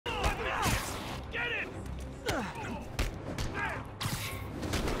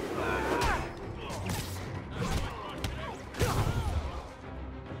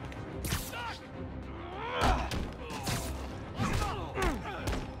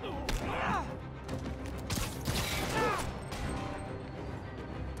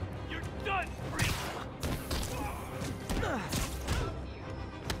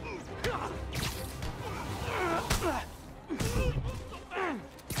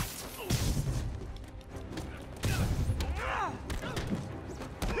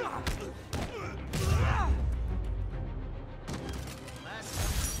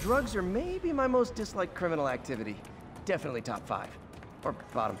Drugs are maybe my most disliked criminal activity. Definitely top 5. Or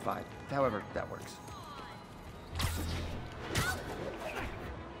bottom 5, however that works.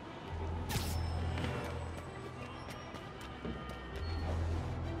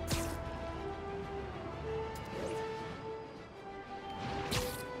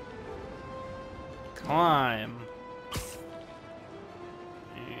 Climb.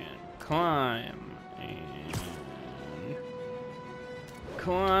 And climb. And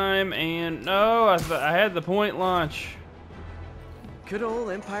climb. And no, I had the point launch. Good old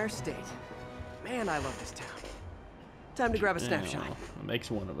Empire State. Man, I love this town. Time to grab a snapshot. It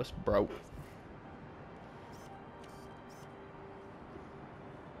makes one of us broke.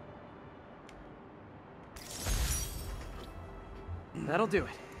 That'll do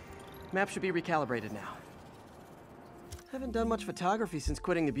it. Map should be recalibrated now. Haven't done much photography since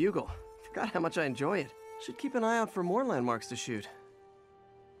quitting the Bugle. Forgot how much I enjoy it. Should keep an eye out for more landmarks to shoot.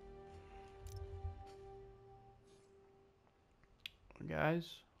 Guys,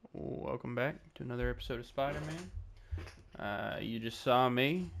 welcome back to another episode of Spider-Man. You just saw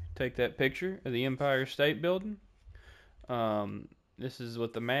me take that picture of the Empire State Building. This is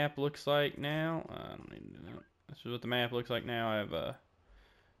what the map looks like now. I don't need to know. This is what the map looks like now. I've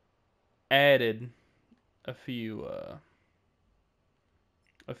added a few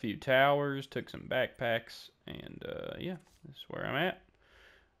towers, took some backpacks, and yeah, this is where I'm at.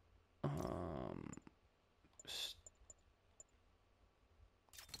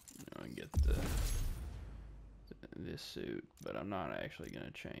 I get this suit, but I'm not actually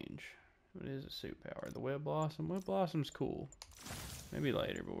gonna change. What is a suit power? The Web Blossom. Web Blossom's cool. Maybe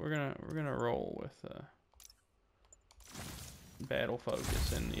later, but we're gonna roll with battle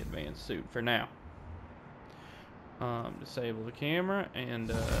focus in the advanced suit for now. Disable the camera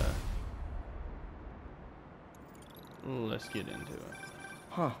and let's get into it.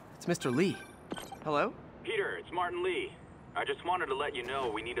 Huh, it's Mr. Lee. Hello? Peter, it's Martin Lee. I just wanted to let you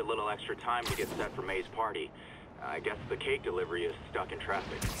know we need a little extra time to get set for May's party. I guess the cake delivery is stuck in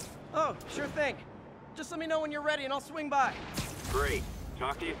traffic. Oh, sure thing. Just let me know when you're ready and I'll swing by. Great.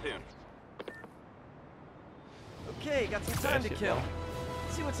 Talk to you soon. Okay, got some time to kill.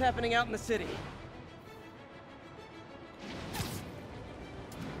 Let's see what's happening out in the city.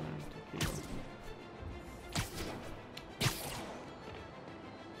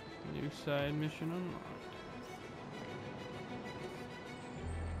 New side mission unlocked.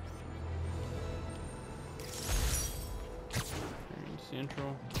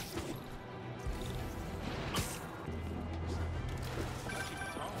 Central.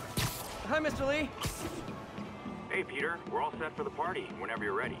 Hi, Mr. Lee. Hey, Peter. We're all set for the party whenever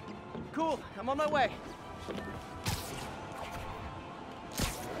you're ready. Cool. I'm on my way.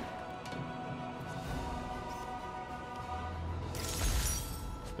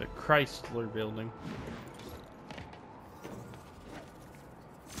 The Chrysler Building.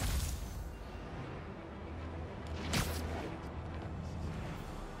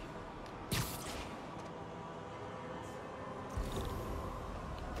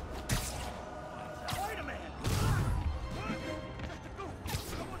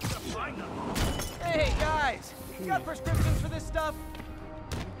 Hey, guys! You got prescriptions for this stuff?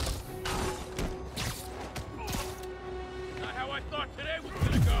 Not how I thought today was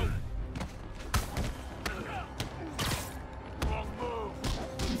gonna go. Wrong move.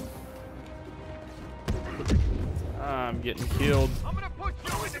 I'm getting killed. I'm gonna put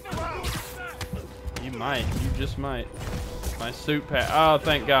you in the ground. You might. You just might. My suit pack. Oh,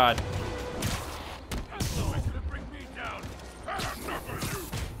 thank God. Bring me down. Enough of you.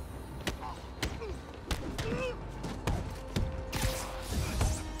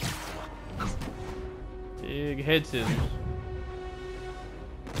 Big head scissors.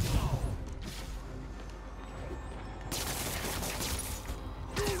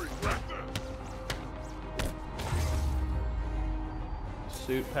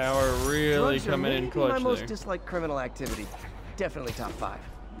 Suit power really Drugs are coming in maybe clutch my most there. disliked criminal activity. Definitely top 5.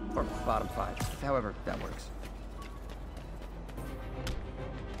 Or bottom 5, however that works.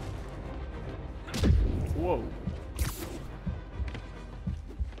 Whoa.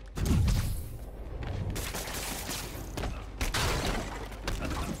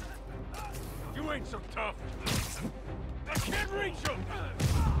 You ain't so tough. I can't reach him.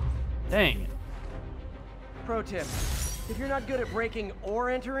 Dang it. Pro tip. If you're not good at breaking or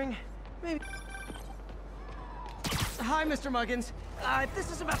entering, maybe... Hi, Mr. Muggins.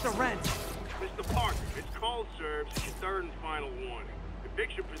 This is about the rent. Mr. Parker, it's cold serves. It's your third and final warning.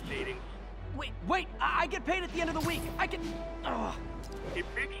 Eviction proceedings. Wait, I get paid at the end of the week. I can... Ugh.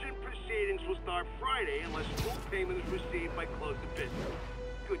 Eviction proceedings will start Friday unless full payment is received by close of business.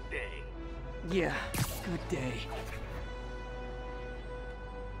 good day. Yeah, good day.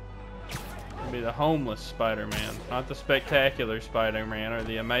 He'll be the homeless Spider-Man, not the spectacular Spider-Man or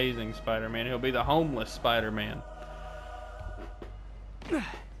the amazing Spider-Man. He'll be the homeless Spider-Man.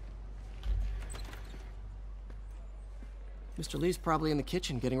 Mr. Lee's probably in the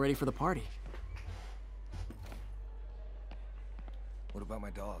kitchen getting ready for the party. What about my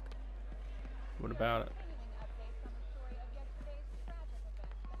dog? What about it?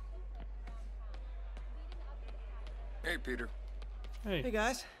 Hey, Peter. Hey. Hey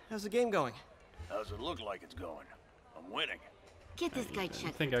guys, how's the game going? How's it look like it's going? I'm winning. Get this guy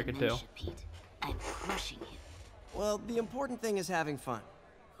checked think for I could dementia, tell. Pete. I'm crushing him. Well, the important thing is having fun.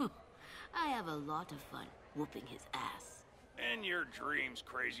 I have a lot of fun whooping his ass. And your dreams,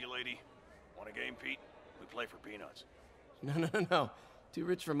 crazy lady. Want a game, Pete? We play for peanuts. No. Too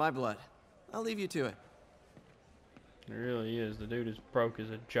rich for my blood. I'll leave you to it. It really is. The dude is broke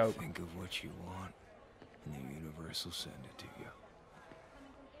as a joke. Think of what you want, and the universe will send it to you.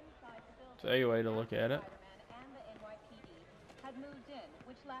 It's a way to look at it.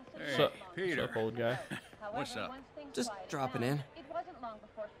 Hey, Peter. Sup, old guy? What's up? Just dropping in. It wasn't long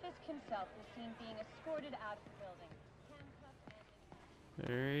before Fisk himself was seen being escorted out of the building. Handcuffed and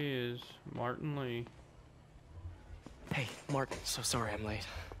There he is, Martin Lee. Hey, Martin, so sorry I'm late.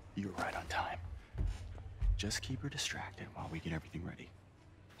 You were right on time. Just keep her distracted while we get everything ready.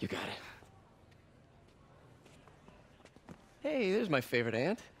 You got it. Hey, there's my favorite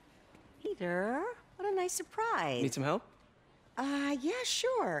aunt. Peter, what a nice surprise. Need some help? Yeah,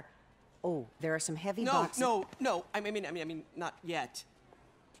 sure. Oh, there are some heavy boxes. No. I mean, not yet.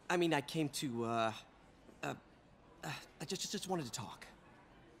 I mean, I came to, I just wanted to talk.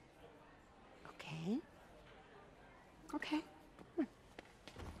 Okay. Okay.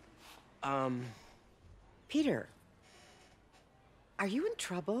 Peter, are you in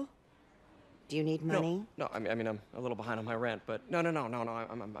trouble? Do you need money? No, I mean, I'm a little behind on my rent, but no,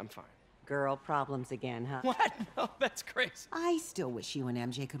 I'm fine. Girl problems again, huh? What? No, that's crazy. I still wish you and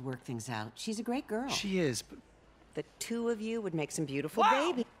MJ could work things out. She's a great girl. She is, but... The two of you would make some beautiful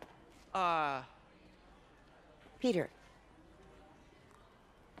Wow! baby. Peter,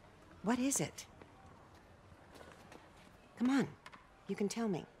 what is it? Come on, you can tell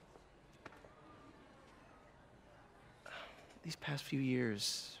me. These past few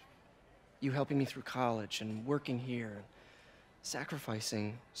years, you helping me through college and working here,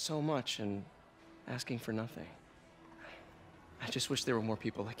 sacrificing so much and asking for nothing. I just wish there were more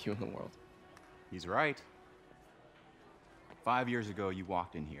people like you in the world. He's right. 5 years ago, you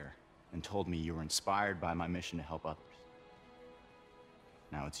walked in here and told me you were inspired by my mission to help others.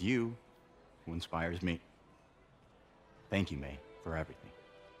 Now it's you who inspires me. Thank you, May, for everything.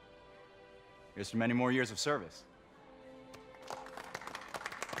 Here's to many more years of service.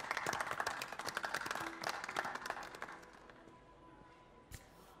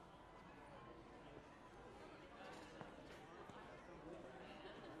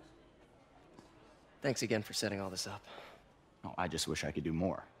 Thanks again for setting all this up. Oh, I just wish I could do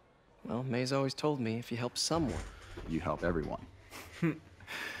more. Well, May's always told me if you help someone... You help everyone.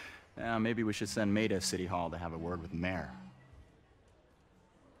 Maybe we should send May to City Hall to have a word with the mayor.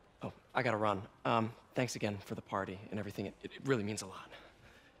 Oh, I gotta run. Thanks again for the party and everything. It really means a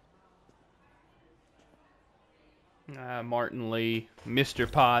lot. Martin Lee, Mr.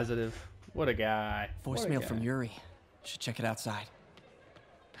 Positive. What a guy. What a Voicemail guy. from Yuri. Should check it outside.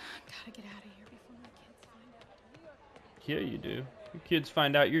 gotta get out of here before my kids find out. Yeah, you do. Your kids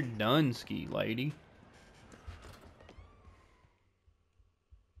find out you're done, ski lady.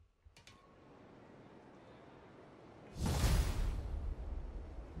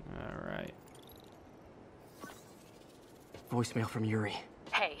 Alright. Voicemail from Yuri.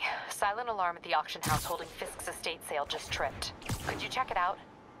 Hey, silent alarm at the auction house holding Fisk's estate sale just tripped. Could you check it out?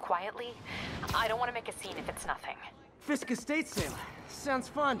 Quietly? I don't want to make a scene if it's nothing. Fisk estate sale. Sounds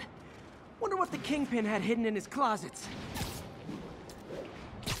fun. Wonder what the Kingpin had hidden in his closets.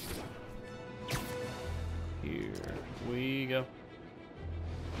 Here we go.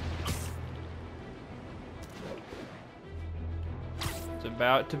 It's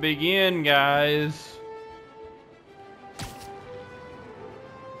about to begin, guys.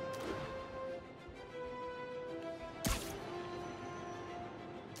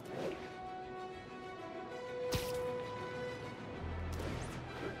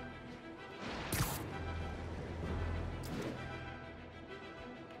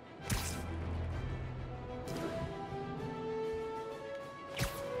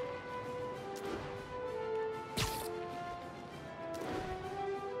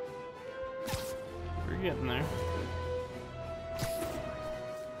 We're getting there.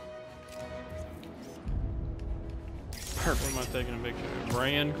 Perfect. What am I taking a picture of?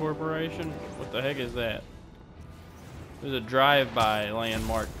 Brand Corporation? What the heck is that? There's a drive-by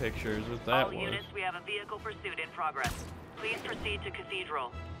landmark pictures. What that was. All units, we have a vehicle pursuit in progress. Please proceed to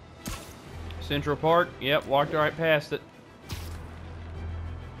Cathedral. Central Park? Yep, walked right past it.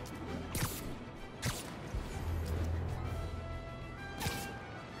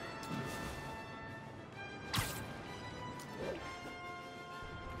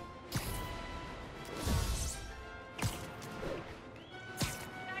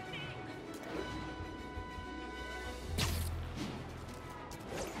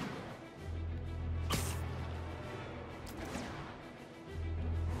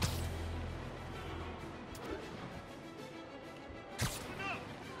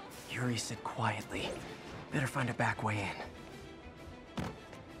 Yuri said quietly. Better find a back way in.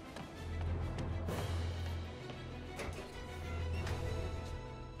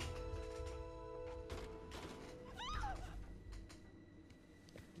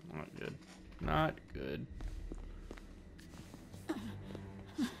 Not good. Not good.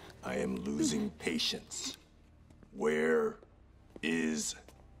 I am losing patience. Where is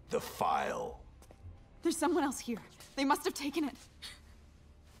the file? There's someone else here. They must have taken it.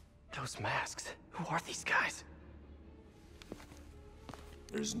 Those masks. Who are these guys?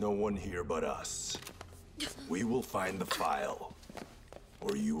 There's no one here but us. We will find the file,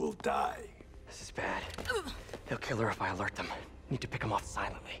 or you will die. This is bad. They'll kill her if I alert them. Need to pick them off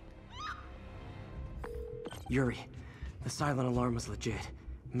silently. Yuri, the silent alarm was legit.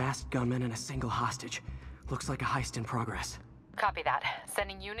 Masked gunmen and a single hostage. Looks like a heist in progress. Copy that.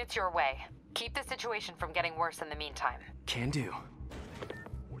 Sending units your way. Keep the situation from getting worse in the meantime. Can do.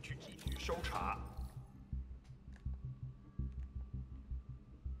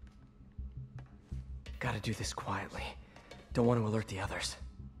 Gotta do this quietly. Don't want to alert the others.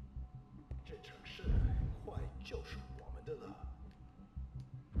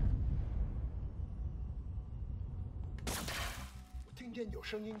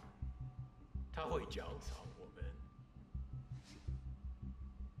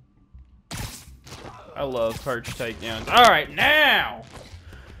 I love perch takedowns. Alright, now!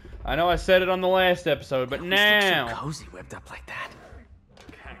 I know I said it on the last episode, but now... So cozy whipped up like that.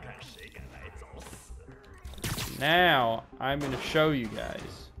 Now, I'm going to show you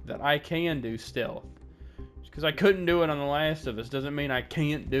guys that I can do stealth. Just because I couldn't do it on The Last of Us doesn't mean I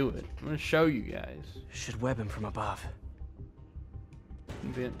can't do it. I'm going to show you guys. Should web him from above.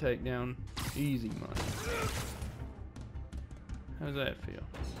 Event takedown. Easy money. How does that feel?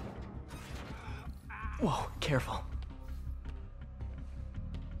 Whoa, careful.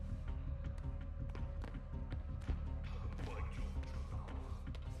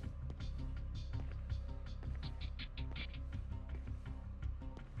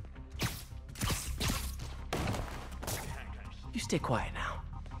 You stay quiet now.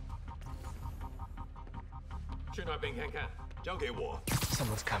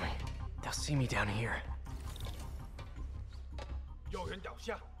 Someone's coming. They'll see me down here.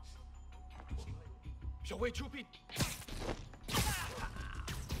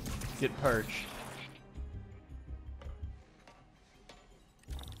 Get perched.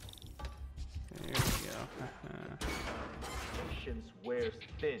 There we go. Patience wears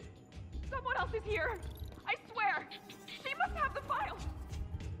thin. Someone else is here. I swear. They must have the file.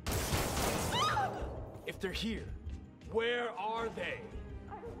 If they're here, where are they?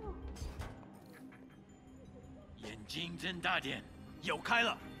 眼睛睁大点，有开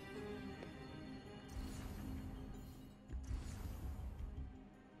了。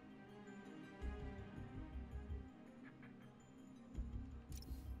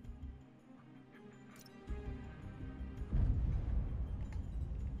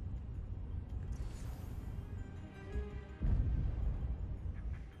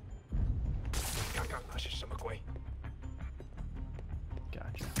刚刚那是什么鬼？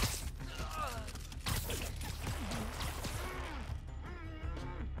 Gotcha.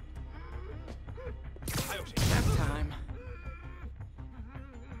 Time.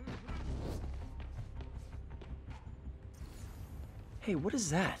 Hey, what is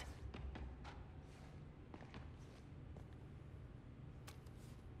that?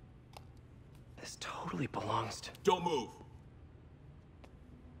 This totally belongs to... Don't move.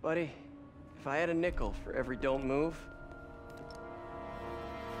 Buddy, if I had a nickel for every don't move...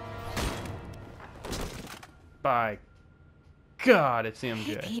 By God, it's MJ.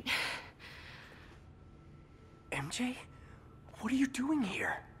 Hey, Pete. MJ? What are you doing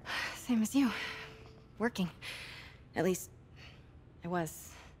here? Same as you. Working. At least, I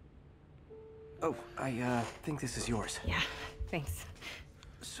was. Oh, I think this is yours. Yeah, thanks.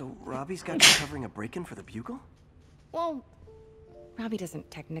 So Robbie's got you covering a break-in for the Bugle? Well, Robbie doesn't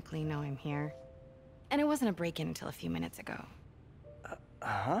technically know I'm here. And it wasn't a break-in until a few minutes ago.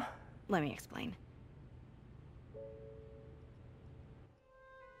 Huh? Let me explain.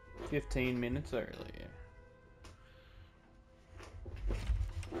 15 minutes earlier.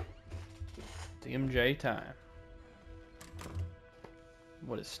 It's MJ time.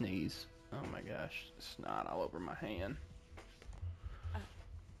 What a sneeze. Oh my gosh. Snot all over my hand.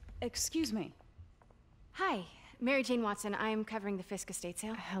 Excuse me. Hi, Mary Jane Watson. I'm covering the Fisk estate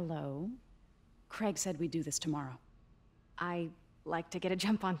sale. Hello. Craig said we'd do this tomorrow. I like to get a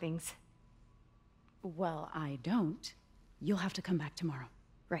jump on things. Well, I don't. You'll have to come back tomorrow.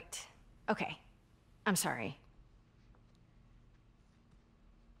 Right. Okay. I'm sorry.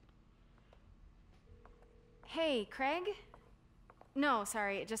 Hey, Craig? No,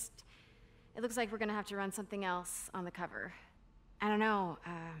 sorry. It looks like we're gonna have to run something else on the cover. I don't know.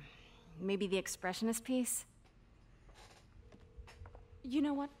 Maybe the expressionist piece? You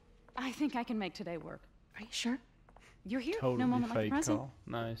know what? I think I can make today work. Are you sure? You're here. Totally no moment like the fake present. call.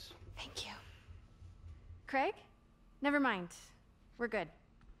 Nice. Thank you. Craig? Never mind. We're good.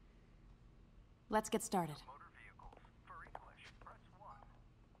 Let's get started.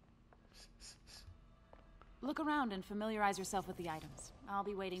 Look around and familiarize yourself with the items. I'll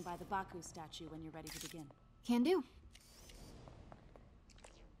be waiting by the Baku statue when you're ready to begin. Can do.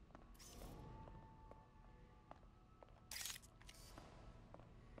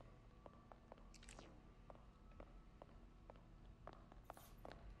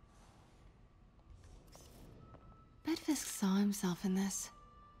 Bet Fisk saw himself in this.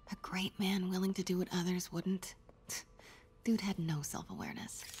 A great man willing to do what others wouldn't. Dude had no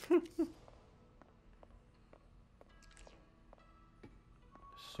self-awareness.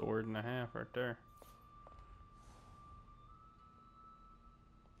 Sword and a half right there.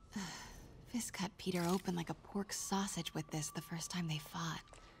 Fisk cut Peter open like a pork sausage with this the first time they fought.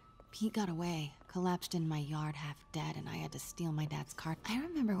 Pete got away, collapsed in my yard half dead, and I had to steal my dad's cart. I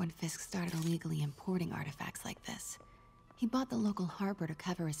remember when Fisk started illegally importing artifacts like this. He bought the local harbor to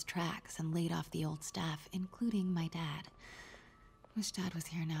cover his tracks and laid off the old staff, including my dad. Wish Dad was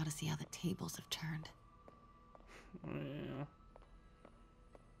here now to see how the tables have turned. Yeah.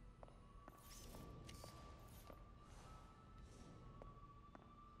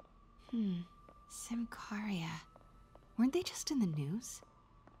 Simcaria. Weren't they just in the news?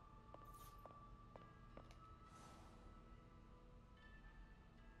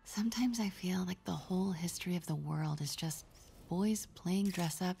 Sometimes I feel like the whole history of the world is just boys playing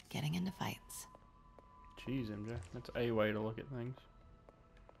dress up, getting into fights. Jeez, MJ. That's a way to look at things.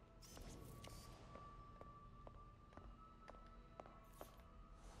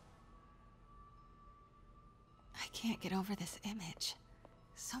 I can't get over this image.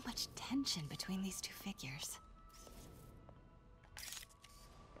 So much tension between these two figures.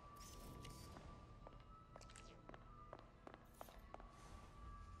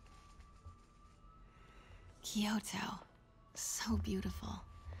 Kyoto. So beautiful.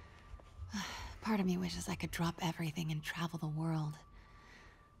 Part of me wishes I could drop everything and travel the world.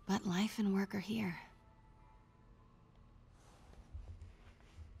 But life and work are here.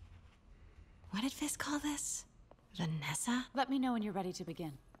 What did Fisk call this? Vanessa? Let me know when you're ready to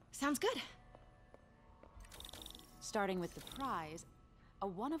begin. Sounds good. Starting with the prize, a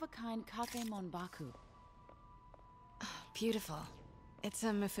one-of-a-kind Kakemon Baku. Beautiful. It's a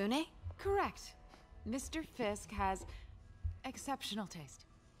Mifune? Correct. Mr. Fisk has exceptional taste.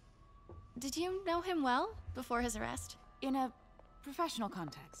 Did you know him well before his arrest? In a professional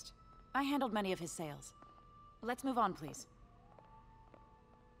context. I handled many of his sales. Let's move on, please.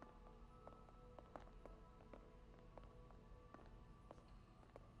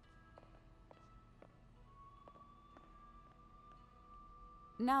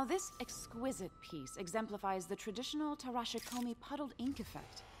 Now, this exquisite piece exemplifies the traditional Tarashikomi puddled ink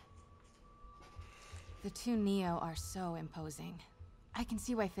effect. The two Neo are so imposing. I can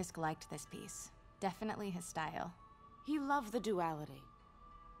see why Fisk liked this piece. Definitely his style. He loved the duality.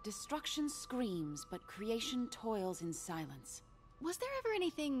 Destruction screams, but creation toils in silence. Was there ever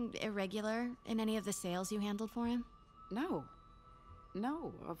anything irregular in any of the sales you handled for him? No.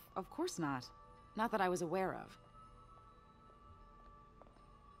 No, of course not. Not that I was aware of.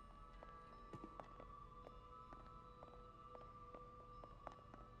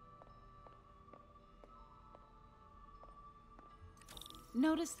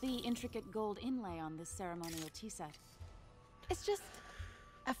 Notice the intricate gold inlay on this ceremonial tea set. It's just...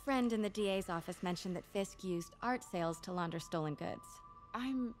 a friend in the DA's office mentioned that Fisk used art sales to launder stolen goods.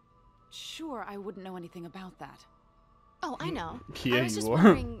 I'm sure I wouldn't know anything about that. Oh, I know. Yeah, I was just you are.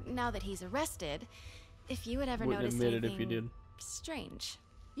 wondering, now that he's arrested, if you would ever Wouldn't notice admit it anything if you did. strange.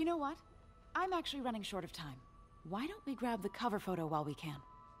 You know what? I'm actually running short of time. Why don't we grab the cover photo while we can?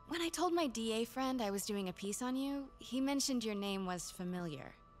 When I told my DA friend I was doing a piece on you, he mentioned your name was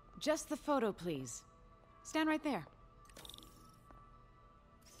familiar. Just the photo, please. Stand right there.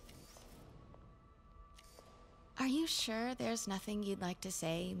 Are you sure there's nothing you'd like to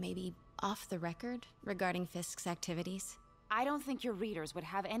say, maybe off the record, regarding Fisk's activities? I don't think your readers would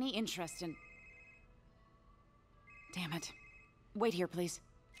have any interest in... Damn it. Wait here, please.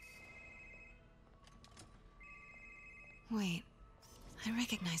 Wait, I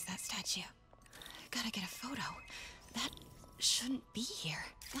recognize that statue. Gotta get a photo. That shouldn't be here.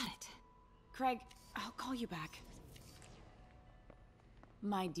 Got it. Craig, I'll call you back.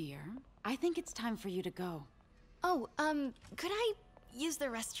 My dear, I think it's time for you to go. Oh, could I use the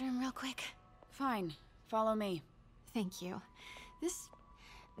restroom real quick? Fine. Follow me. Thank you. This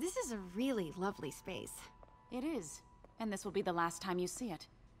is a really lovely space. It is. And this will be the last time you see it.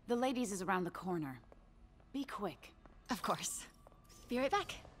 The ladies is around the corner. Be quick. Of course. Be right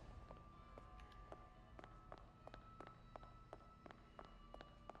back.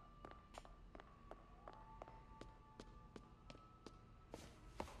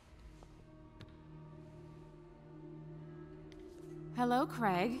 Hello,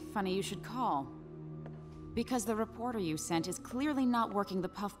 Craig. Funny you should call. Because the reporter you sent is clearly not working the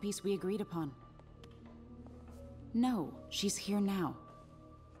puff piece we agreed upon. No, she's here now.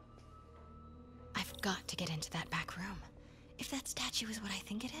 I've got to get into that back room. If that statue is what I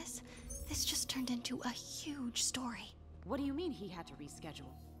think it is, this just turned into a huge story. What do you mean he had to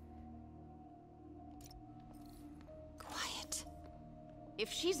reschedule? Quiet. If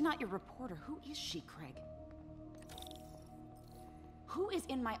she's not your reporter, who is she, Craig? Who is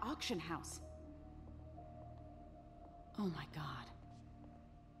in my auction house? Oh my God.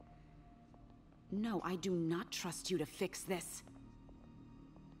 No, I do not trust you to fix this.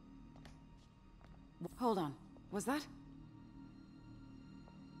 Hold on. Was that?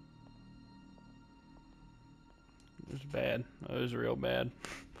 It was bad. It was real bad.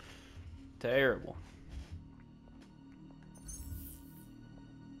 Terrible.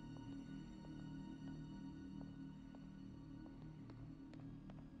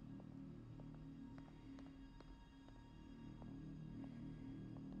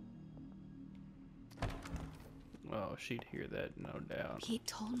 Oh, she'd hear that, no doubt. Pete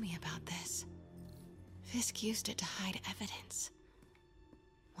told me about this. Fisk used it to hide evidence.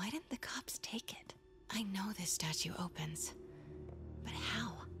 Why didn't the cops take it? I know this statue opens, but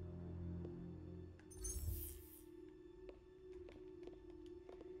how?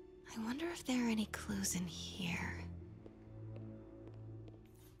 I wonder if there are any clues in here.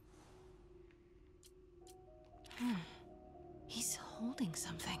 He's holding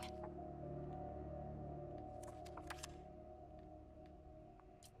something.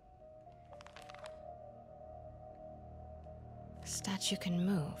 Statue can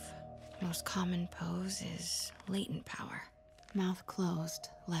move. Most common pose is latent power. Mouth closed,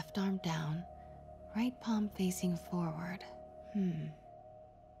 left arm down, right palm facing forward.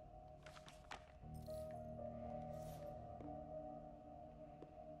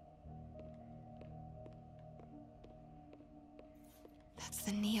 That's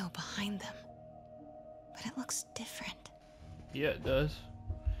the Neo behind them. But it looks different. Yeah, it does.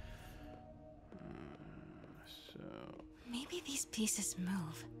 Maybe these pieces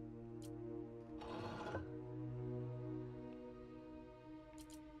move.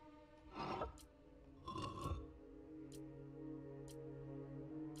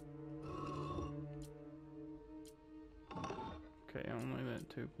 Okay, only that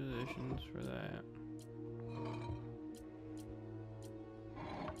 2 positions for that.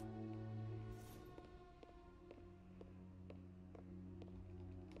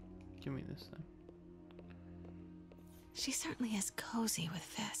 Give me this thing. She certainly is cozy with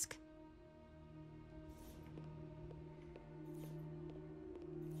Fisk.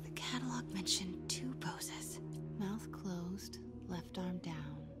 The catalog mentioned 2 poses. Mouth closed, left arm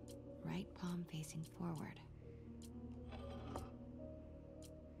down, right palm facing forward.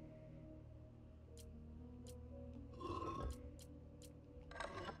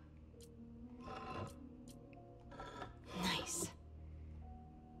 Nice.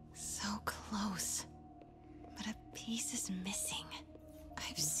 So close. But a piece is missing.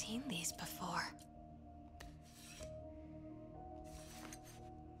 I've seen these before.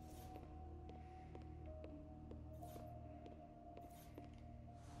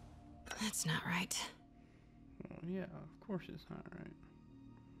 That's not right. Well, yeah, of course it's not right.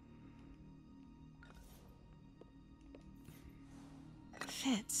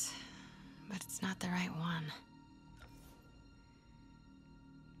 Fits, but it's not the right one.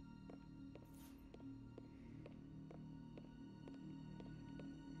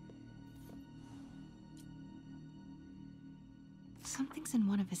 Something's in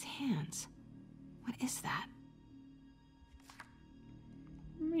one of his hands. What is that?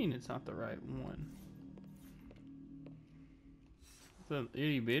 I mean, it's not the right one. The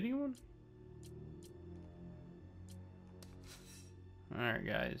itty bitty one? Alright,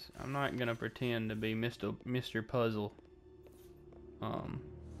 guys. I'm not gonna pretend to be Mr. Puzzle.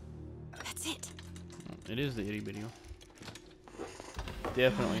 That's it. It is the itty bitty one.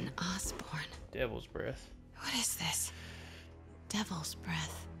 Definitely. Rowan Osborn. Devil's breath. What is this? Devil's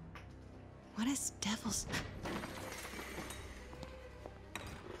breath. What is devil's...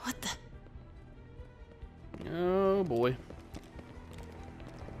 What the... Oh boy.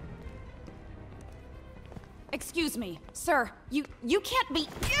 Excuse me, sir. You can't be...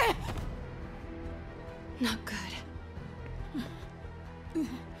 Not good.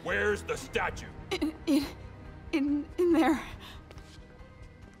 Where's the statue? In there.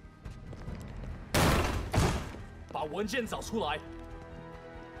 把文件找出来。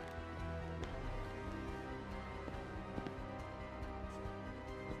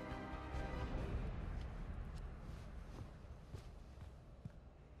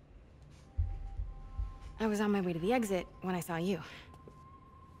 I was on my way to the exit when I saw you.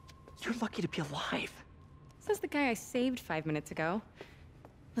 You're lucky to be alive. Says the guy I saved 5 minutes ago.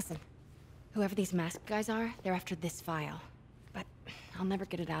 Listen, whoever these masked guys are, they're after this file. But I'll never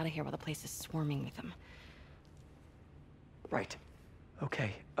get it out of here while the place is swarming with them. Right.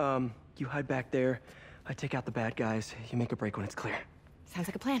 Okay, you hide back there. I take out the bad guys. You make a break when it's clear. Sounds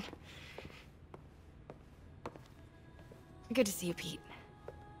like a plan. Good to see you, Pete.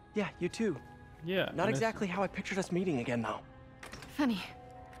 Yeah, you too. Yeah. Not exactly how I pictured us meeting again, though. Funny.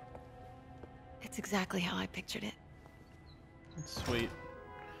 It's exactly how I pictured it. That's sweet.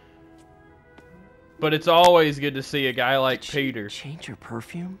 But it's always good to see a guy like Peter. Change your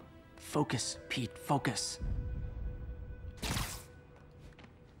perfume? Focus, Pete, focus.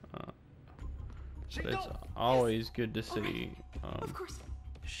 But it's always good to see. Of course.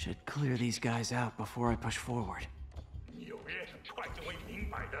 Should clear these guys out before I push forward.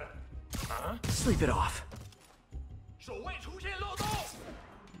 Sleep it off. Not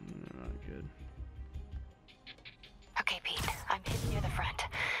good. Okay, Pete. I'm hidden near the front.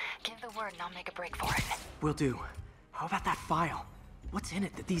 Give the word and I'll make a break for it. Will do. How about that file? What's in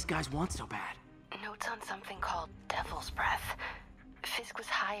it that these guys want so bad? Notes on something called Devil's Breath. Fisk was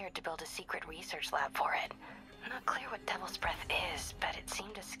hired to build a secret research lab for it. Not clear what Devil's Breath is, but it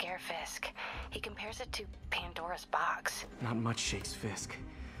seemed to scare Fisk. He compares it to Pandora's box. Not much shakes Fisk.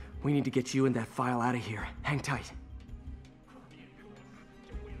 We need to get you and that file out of here. Hang tight.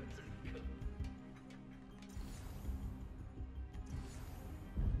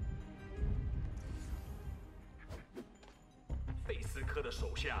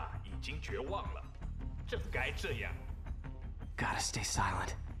 Gotta stay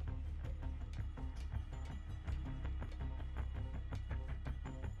silent.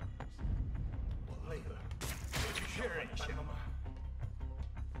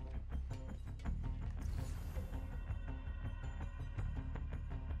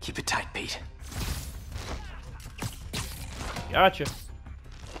 Keep it tight, Pete. Gotcha.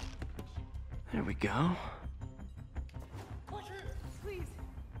 There we go. Please,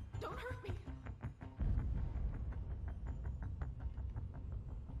 don't hurt me.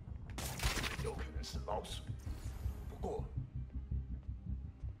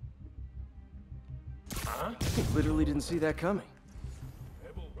 Literally didn't see that coming.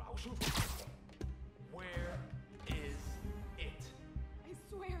 Where is it? I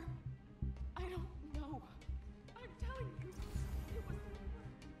swear, I don't know. I'm telling you, it was...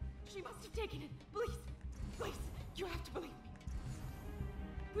 She must have taken it. Please, please, you have to believe me.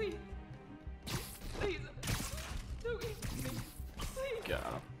 Please, please, don't leave me. Please.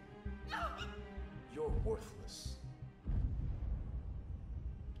 God. You're worthless.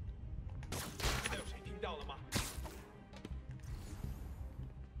 还有谁听到了吗？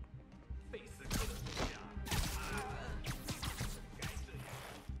费斯科的手下，该这样。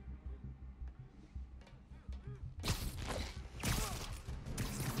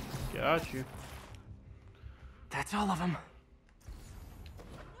 Got you. That's all of them.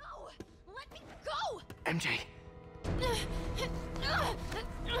 No, let me go. MJ.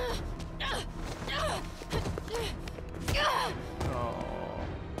 Oh.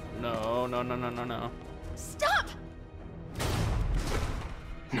 No, no, no, no, no, no. Stop!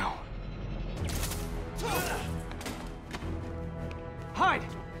 No. Hide!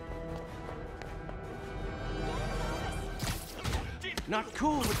 Not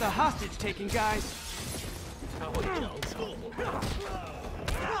cool with the hostage taking, guys.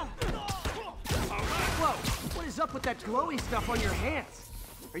 Whoa, what is up with that glowy stuff on your hands?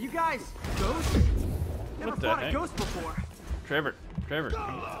 Are you guys ghosts? Never fought a ghost before. Trevor.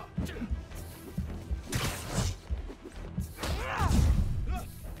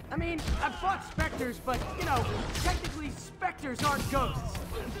 I mean, I've fought specters, but, you know, technically specters aren't ghosts.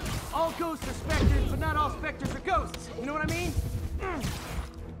 All ghosts are specters, but not all specters are ghosts. You know what I mean?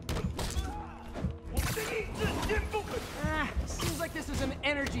 Seems like this is an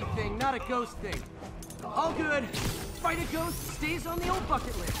energy thing, not a ghost thing. All good. Fight a ghost stays on the old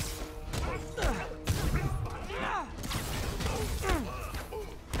bucket list.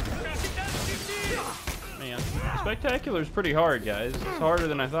 Man, Spectacular's pretty hard, guys. It's harder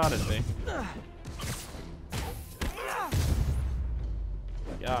than I thought it'd be.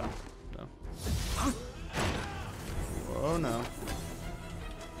 Got him. No. Oh no.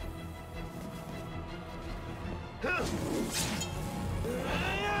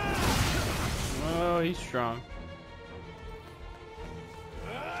 Oh, he's strong.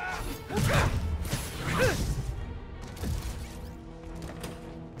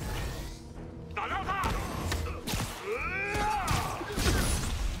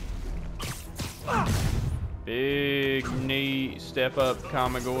 Big knee step up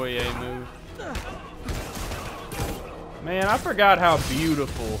Kamigoye move. Man, I forgot how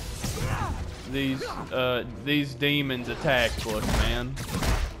beautiful these demons attacks look, man.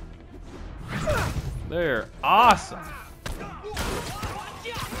 They're awesome.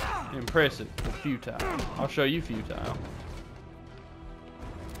 Impressive, but futile. I'll show you futile.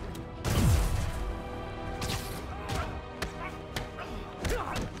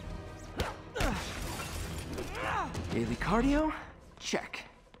 Daily cardio? Check.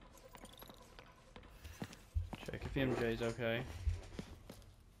 Check if MJ's okay.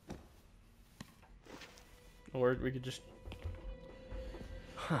 Or we could just...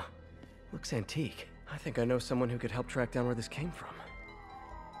 Huh. Looks antique. I think I know someone who could help track down where this came from.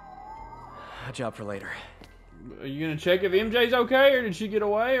 A job for later. Are you gonna check if MJ's okay, or did she get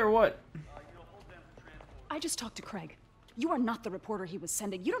away, or what? I just talked to Craig. You are not the reporter he was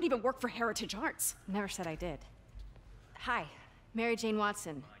sending. You don't even work for Heritage Arts. Never said I did. Hi, Mary Jane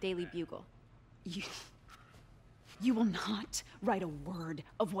Watson, Daily Bugle. You will not write a word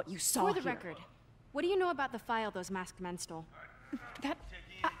of what you saw For the here. record, what do you know about the file those masked men stole? That...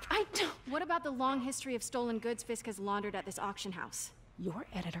 I don't... What about the long history of stolen goods Fisk has laundered at this auction house? Your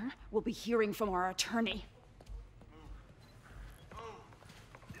editor will be hearing from our attorney.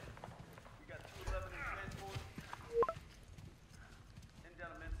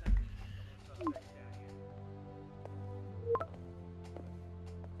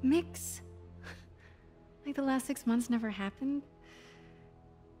 Mix? Like the last 6 months never happened?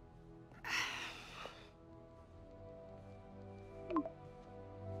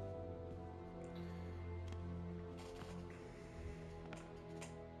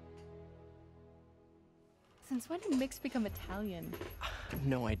 Since when did Mix become Italian?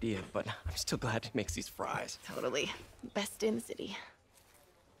 No idea, but I'm still glad he makes these fries. Totally. Best in the city.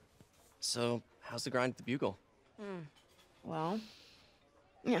 So, how's the grind at the Bugle? Well,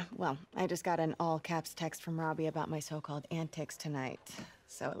 I just got an all-caps text from Robbie about my so-called antics tonight.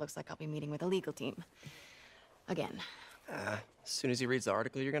 So it looks like I'll be meeting with a legal team. Again. As soon as he reads the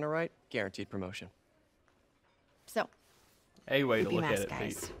article you're gonna write, guaranteed promotion. So. A way to keep look your at mask, it,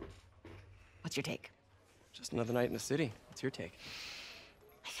 guys. Pete. What's your take? Just another night in the city. What's your take?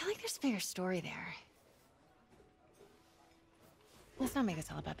 I feel like there's a bigger story there. Let's not make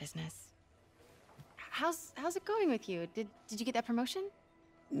this all about business. How's it going with you? Did you get that promotion?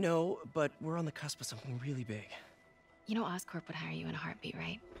 No, but we're on the cusp of something really big. You know Oscorp would hire you in a heartbeat,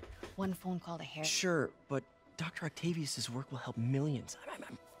 right? One phone call to Harry. Sure, but Dr. Octavius's work will help millions.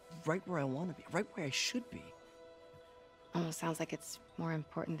 I'm right where I want to be, right where I should be. Almost sounds like it's more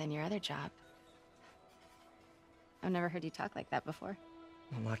important than your other job. I've never heard you talk like that before.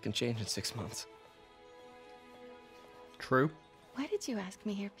 A lot can change in 6 months. True. Why did you ask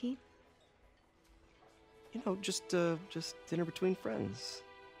me here, Pete? You know, just dinner between friends.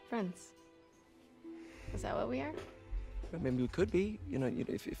 Friends. Is that what we are? Maybe we could be, you know,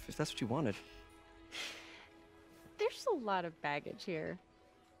 if that's what you wanted. There's a lot of baggage here.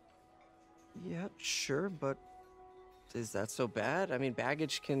 Yeah, sure, but is that so bad? I mean,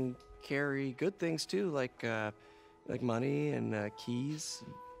 baggage can carry good things too, like money and keys,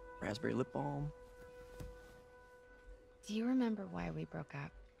 and raspberry lip balm. Do you remember why we broke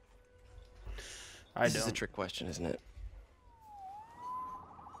up? This is a trick question, isn't it?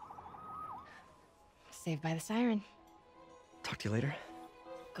 Saved by the siren. Talk to you later.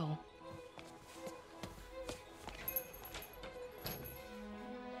 Go.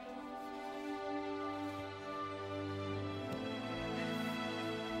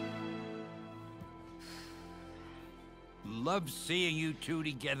 Love seeing you two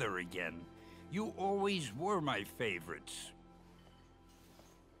together again. You always were my favorites.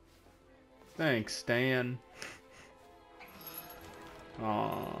 Thanks, Stan.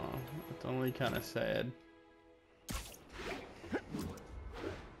 Aw, it's only kind of sad.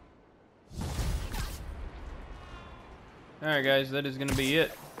 Alright guys, that is gonna be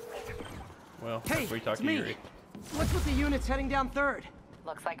it. Well, Hey, we talk it's to me. you, Rick. What's with the units heading down 3rd?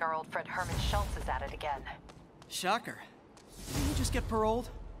 Looks like our old friend Herman Schultz is at it again. Shocker. Didn't he just get paroled?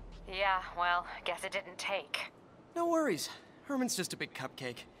 Yeah, well, guess it didn't take. No worries. Herman's just a big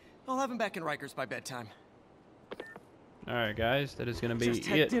cupcake. I'll have him back in Rikers by bedtime. Alright guys, that is gonna be Just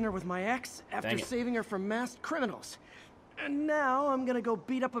had it. dinner with my ex after Dang it. saving her from masked criminals. And now I'm gonna go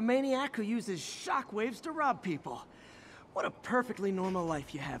beat up a maniac who uses shockwaves to rob people. What a perfectly normal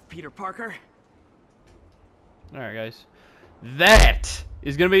life you have, Peter Parker. Alright guys, that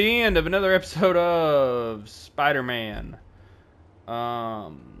is gonna be the end of another episode of Spider-Man.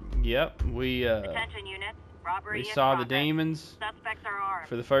 Yep, we Attention units. Robbery we in saw the progress. demons Suspects are armed.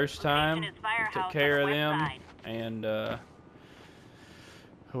 for the first time. Location is Firehouse Took on care the of west them, side. and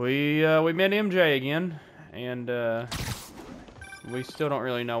we met MJ again, and we still don't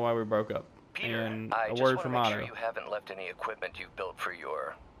really know why we broke up. Peter, And I a just word want to from make Otto. sure you haven't left any equipment you've built for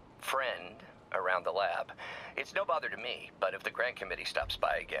your friend around the lab. It's no bother to me, but if the grant committee stops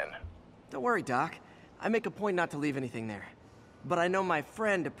by again... Don't worry, Doc. I make a point not to leave anything there. But I know my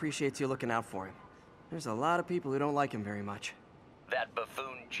friend appreciates you looking out for him. There's a lot of people who don't like him very much. That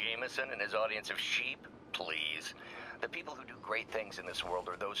buffoon Jameson and his audience of sheep? Please. The people who do great things in this world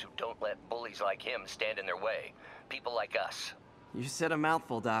are those who don't let bullies like him stand in their way. People like us. You said a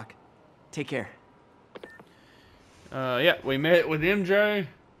mouthful, Doc. Take care. Yeah, we met with MJ.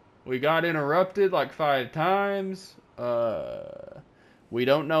 We got interrupted like 5 times. We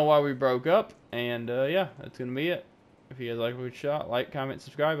don't know why we broke up. And yeah, that's going to be it. If you guys like what we shot, like, comment,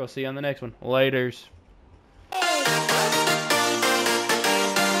 subscribe. I'll see you on the next one. Laters.